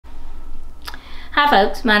Hi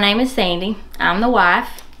folks, my name is Sandy. I'm the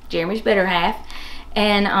wife, Jeremy's better half,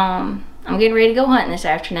 and I'm getting ready to go hunting this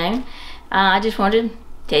afternoon. I just wanted to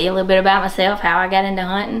tell you a little bit about myself, how I got into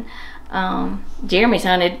hunting. Jeremy's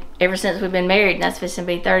hunted ever since we've been married, and that's supposed to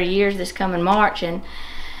be 30 years this coming March. And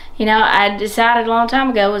you know, I decided a long time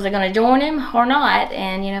ago, was I going to join him or not?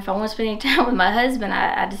 And you know, if I want to spend any time with my husband,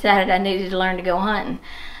 I decided I needed to learn to go hunting.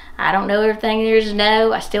 I don't know everything there is to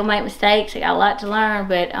know. I still make mistakes. I got a lot to learn,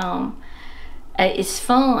 but it's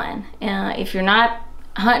fun. If you're not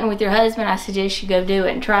hunting with your husband, I suggest you go do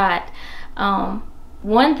it and try it.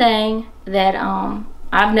 One thing that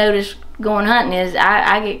I've noticed going hunting is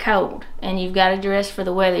I get cold, and you've got to dress for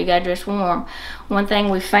the weather. You got to dress warm. One thing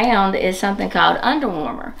we found is something called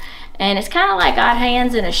underwarmer, and it's kind of like odd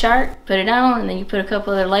hands in a shirt. Put it on, and then you put a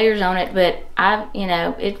couple other layers on it. But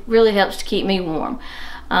it really helps to keep me warm.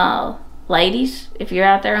 Ladies, if you're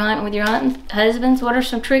out there hunting with your husbands, what are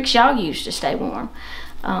some tricks y'all use to stay warm?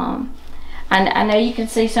 I know you can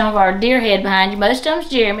see some of our deer head behind you. Most of them's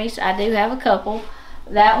Jeremy's. I do have a couple.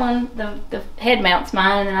 That one, the head mount's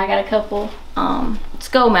mine, and then I got a couple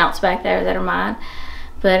skull mounts back there that are mine.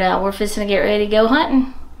 But we're fixing to get ready to go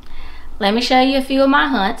hunting. Let me show you a few of my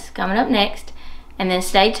hunts coming up next, and then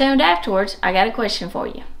stay tuned afterwards. I got a question for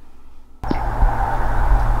you.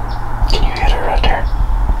 Can you hit her right there?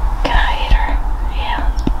 Can I hit her?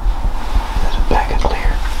 Yeah. Is the back is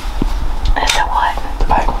clear? Is it what? The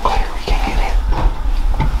back one clear. We can't hit it.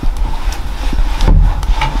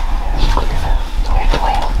 Yeah, it's clear now. Don't hit the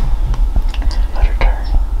limb. Let her turn.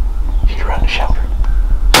 She's running the shoulder.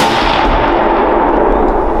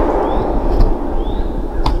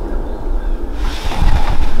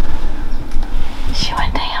 She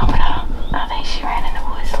went down, but I think she ran in the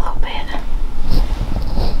woods a little bit.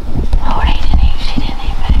 Oh, she didn't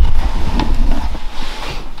even move.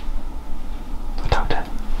 I talked to him.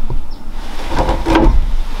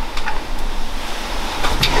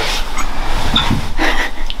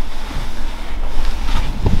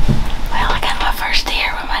 Well, I got my first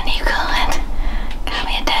deer with my new gun. Got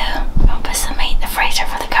me a doe. I'm gonna put some meat in the freezer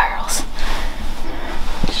for the girls.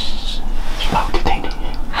 Smoked it, didn't he?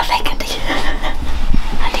 I think I did.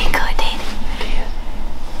 I did good, didn't it?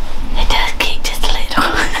 It does kick just a little.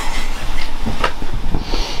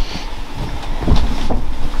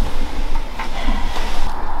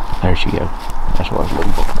 There she goes. That's what I was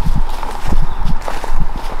looking for.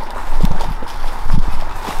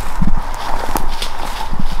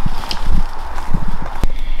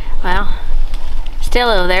 Well,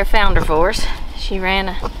 Stella over there found her for us. She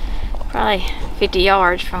ran probably 50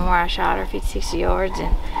 yards from where I shot her, 50, 60 yards,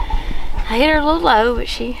 and I hit her a little low, but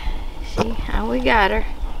we got her.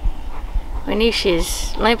 We knew she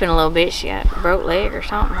was limping a little bit. She got a broke leg or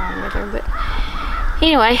something wrong with her, but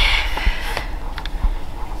anyway,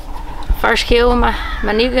 first kill with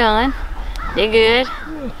my new gun. Did good.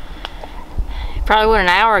 Probably what, an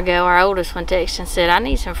hour ago, our oldest one texted and said, I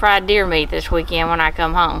need some fried deer meat this weekend when I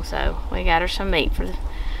come home. So we got her some meat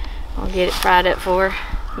we'll get it fried up for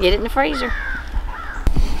her, get it in the freezer.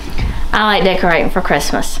 I like decorating for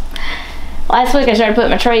Christmas. Last week I started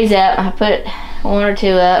putting my trees up. I put one or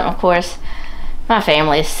two up, and of course my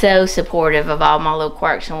family is so supportive of all my little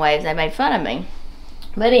quirks and waves. They made fun of me,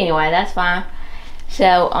 but anyway, that's fine.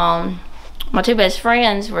 So my two best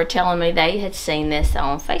friends were telling me they had seen this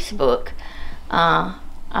on Facebook. A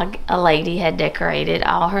lady had decorated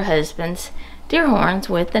all her husband's deer horns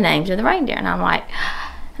with the names of the reindeer, and they're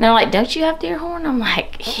like, don't you have deer horn? I'm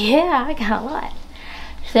like, yeah, I got a lot.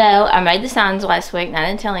 So I made the signs last week, and I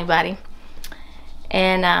didn't tell anybody.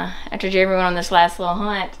 And after Jeremy went on this last little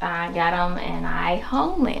hunt, I got them and I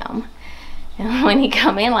hung them. And when he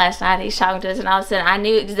come in last night, he's talking to us, and all of a sudden I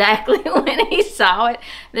knew exactly when he saw it.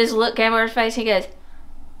 This look came over his face. He goes,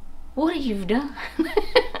 what have you done?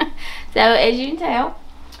 So as you can tell,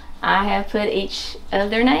 I have put each of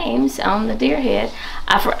their names on the deer head.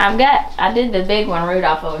 I did the big one,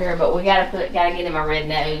 Rudolph, over here, but we gotta get him a red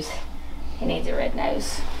nose. He needs a red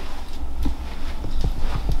nose.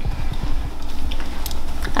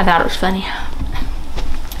 I thought it was funny.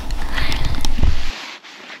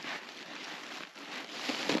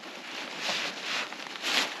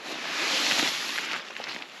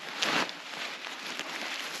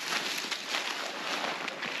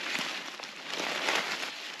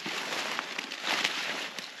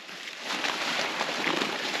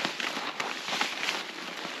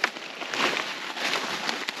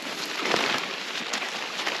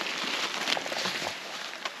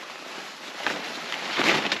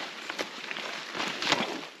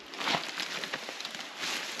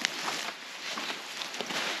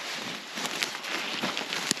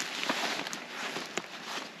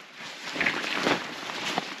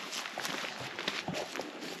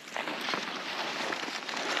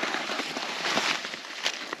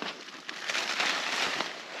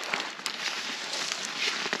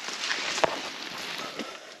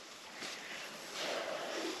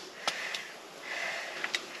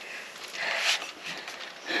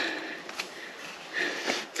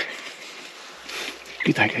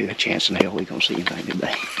 You think there's a chance in hell we gonna see anything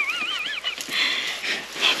today?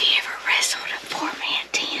 Have you ever wrestled a poor man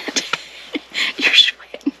tent? You're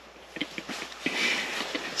sweating.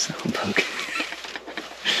 So I'm poking.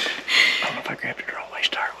 I don't know if I grabbed a drawaway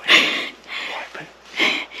star with it. But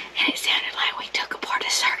And it sounded like we took apart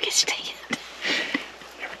a circus tent.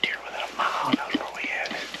 every deer within a mile knows where we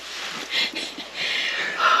at.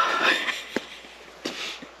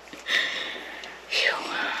 Phew.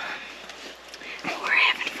 We're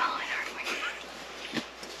having fun, aren't we?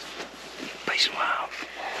 Reason why I'm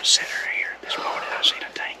sitting here this morning, I seen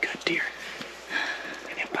a dang good deer.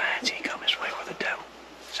 And them pines, he come this way with a doe.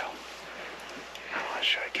 So I want to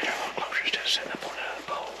try to get her a little closer instead of sitting up on another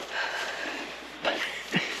pole. But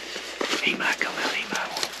he might come out, he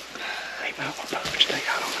might want to poke and stay,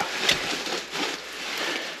 I don't know.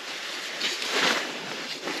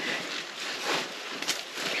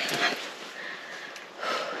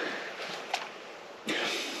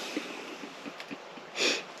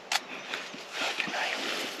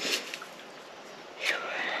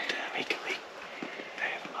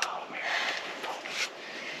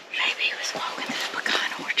 Maybe he was walking through the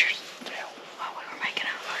pecan orchard while we were making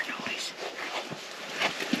all our noise.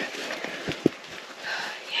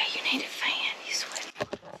 Yeah, you need a fan. You sweating.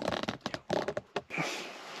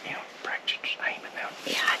 You know, practice aiming now.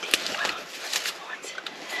 Yeah, I did. Well, once.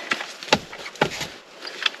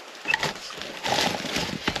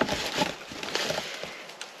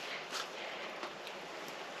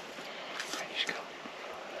 There you go.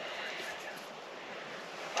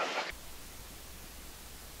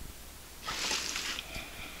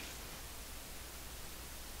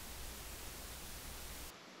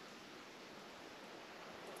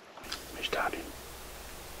 Miss Dottie.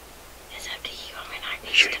 It's up to you. I mean, I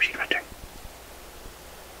need Shoot to. him, shoot right there.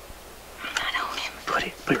 I'm not on him. Put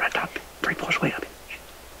it right top. 3 points way up.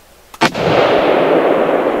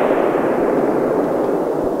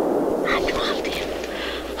 I dropped him.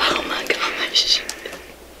 Oh my gosh.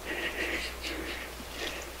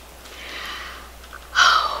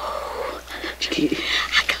 Oh,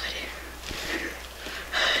 I got him.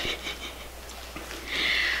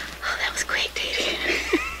 Oh, that was quick,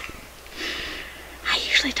 dude. I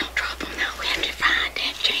usually don't drop them though. We have to find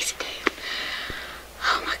and chase it down.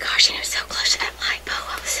 Oh my gosh, and it was so close to that light pole.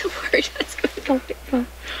 I was so worried I was going to drop it from.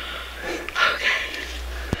 Okay.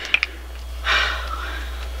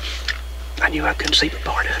 I knew I couldn't see but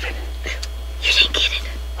part of it. You didn't get it.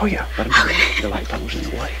 Oh yeah, but the light pole was in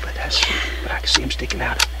the way, but I could see him sticking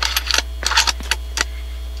out.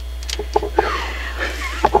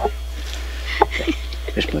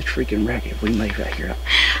 This much freaking racket we made right here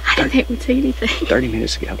I didn't think we'd see anything. 30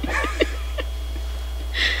 minutes ago.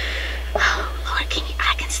 Oh Lord,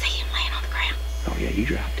 I can see him laying on the ground. Oh yeah, you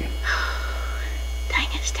dropped him. Dang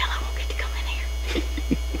it, Stella won't get to come in here.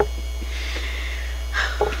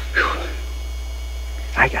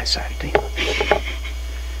 I got excited then.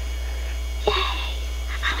 Yay, I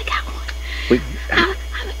finally got one. We've been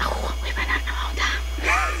hunting a long time.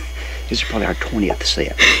 This is probably our 20th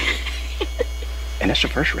set. And that's the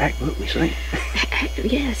first rack book we've seen.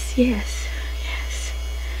 Yes. And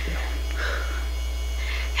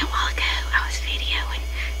a while ago, I was videoing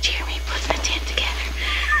Jeremy putting the tent together.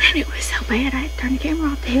 And it was so bad, I had to turn the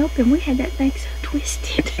camera off to help him. We had that thing so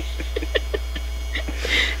twisted.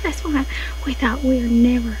 That's why we thought we were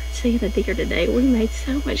never seeing a deer today. We made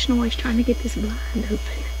so much noise trying to get this blind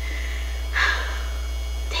open.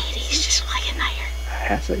 Daddy's just laying there.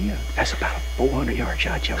 That's about a 400-yard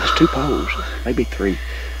shot, y'all. There's 2 poles, maybe three.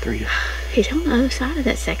 He's on the other side of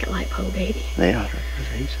that second light pole, Daddy. Yeah,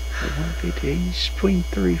 he's 150. He's between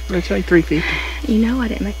let's say 350. You know I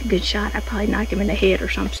didn't make a good shot. I probably knocked him in the head or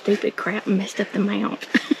some stupid crap and messed up the mount.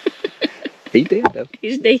 He's dead though.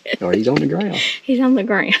 He's dead. Or he's on the ground. He's on the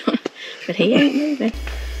ground. But he ain't moving.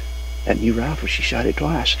 That new rifle, she shot it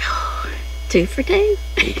twice. 2 for 2.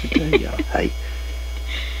 2 for 2, y'all. Hey,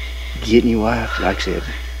 getting your wife, like I said,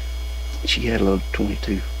 she had a little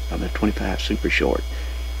 25 super short,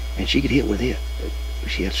 and she could hit with it,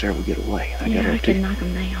 but she had several get away. I could knock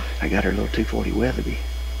him down. I got her little 240 Weatherby,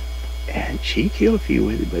 and she killed a few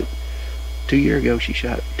with it, but 2 years ago she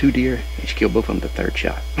shot 2 deer, and she killed both of them the 3rd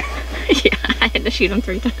shot. Yeah, I had to shoot him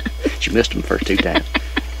 3 times. She missed them the first 2 times,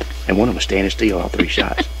 and one of them was standing still all 3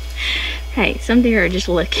 shots. Hey, some deer are just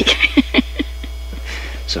lucky.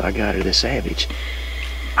 So I got her this Savage.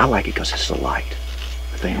 I like it because it's so light.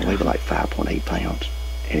 The thing will weigh like 5.8 pounds,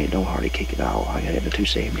 and it don't hardly kick at all. I got it at a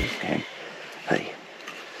 270, and hey,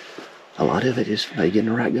 a lot of it is getting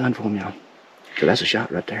the right gun for me, y'all. So that's a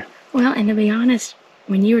shot right there. Well, and to be honest,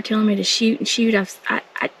 when you were telling me to shoot and shoot,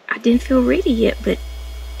 I didn't feel ready yet, but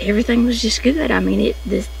everything was just good. I mean,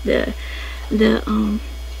 I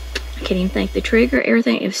can't even think, the trigger,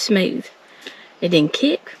 everything, it was smooth. It didn't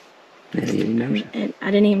kick. Yeah, you didn't notice it. And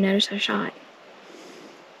I didn't even notice I shot.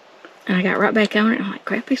 And I got right back on it, and I'm like,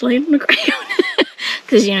 crap, he's laying on the ground.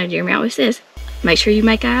 Because, you know, Jeremy always says, make sure you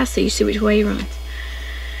make eyes so you see which way he runs.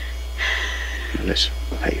 Let's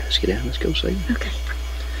get down. Let's go see him. Okay.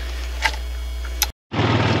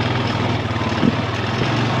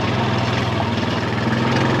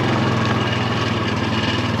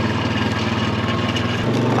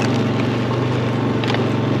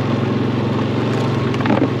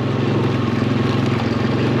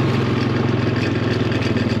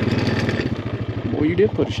 Well, you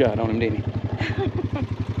did put a shot on him, didn't you?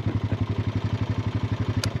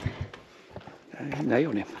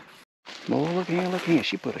 Nailed him. Boy, look here.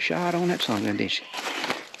 She put a shot on that son, didn't she?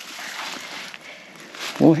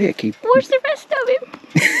 Well, heck, keep. Where's the rest of him?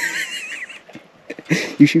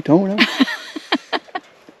 You shoot torn up?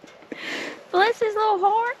 Bless his little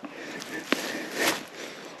heart.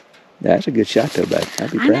 That's a good shot, though, baby.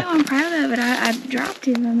 I'd be proud. I know, I'm proud of it. I dropped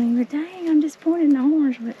him. I mean, but dang, I'm disappointed in the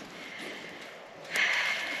horns. But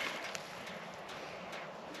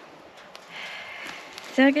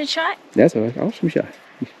is that a good shot? That's an awesome shot.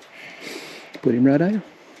 Put him right there.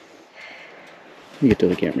 Let me get to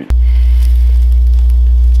the camera.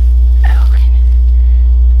 Oh, goodness.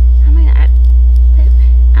 I mean, I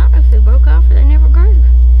don't know if they broke off or they never grew.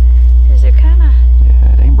 Because they're kind of...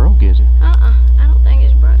 Yeah, it ain't broke, is it? I don't think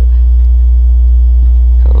it's broke.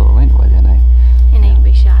 Oh, anyway, then It need to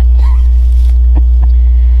be shot.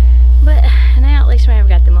 But now at least we haven't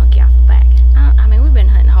got the monkey off the back. I mean, we've been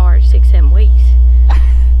hunting hard 6-7 weeks.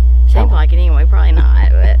 Seems like it anyway, probably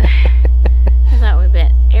not, but it's like we've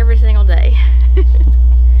been every single day.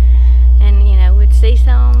 And, you know, we'd see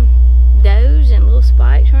some does and little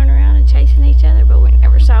spikes running around and chasing each other, but we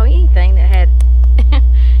never saw anything that had,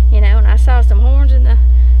 you know, and I saw some horns in the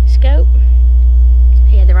scope.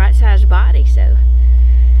 He had the right sized body, so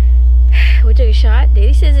we took a shot.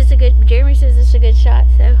 Jeremy says it's a good shot,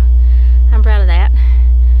 so I'm proud of that.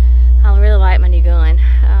 I really like my new gun.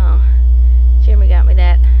 Jeremy got me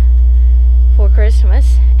that for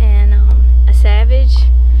Christmas, and a Savage.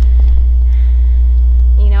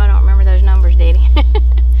 You know, I don't remember those numbers, did he?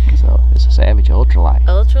 It's a Savage ultralight.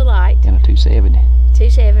 Ultralight. And a 270.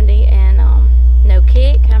 270, and no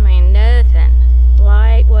kick. I mean, nothing.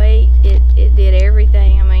 Lightweight. It did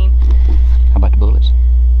everything. I mean. How about the bullets?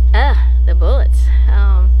 The bullets.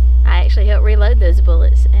 I actually helped reload those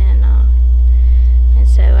bullets, and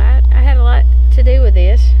so I had a lot to do with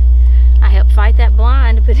this. I helped fight that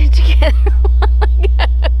blind to put it together a while ago.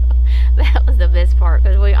 That was the best part,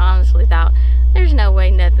 because we honestly thought there's no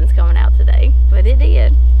way nothing's coming out today, but it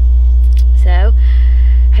did. So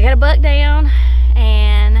I got a buck down,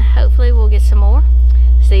 and hopefully we'll get some more.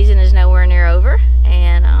 Season is nowhere near over,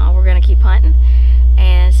 and we're gonna keep hunting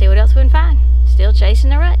and see what else we can find. Still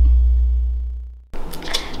chasing the rut.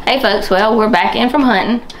 Hey folks, well, we're back in from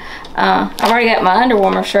hunting. I've already got my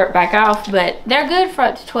underwarmer shirt back off, but they're good for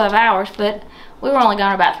up to 12 hours, but we were only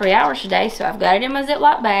gone about 3 hours today, so I've got it in my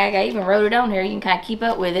Ziploc bag. I even wrote it on here. You can kind of keep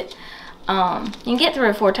up with it. You can get 3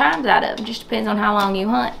 or 4 times out of them. Just depends on how long you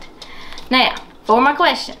hunt. Now, for my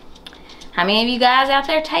question, how many of you guys out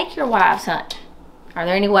there take your wives hunting? Are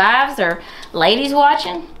there any wives or ladies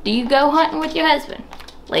watching? Do you go hunting with your husband?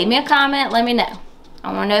 Leave me a comment, let me know.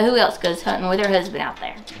 I want to know who else goes hunting with their husband out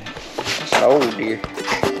there. That's old deer.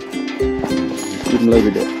 Keep them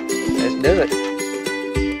loaded up. Let's do it.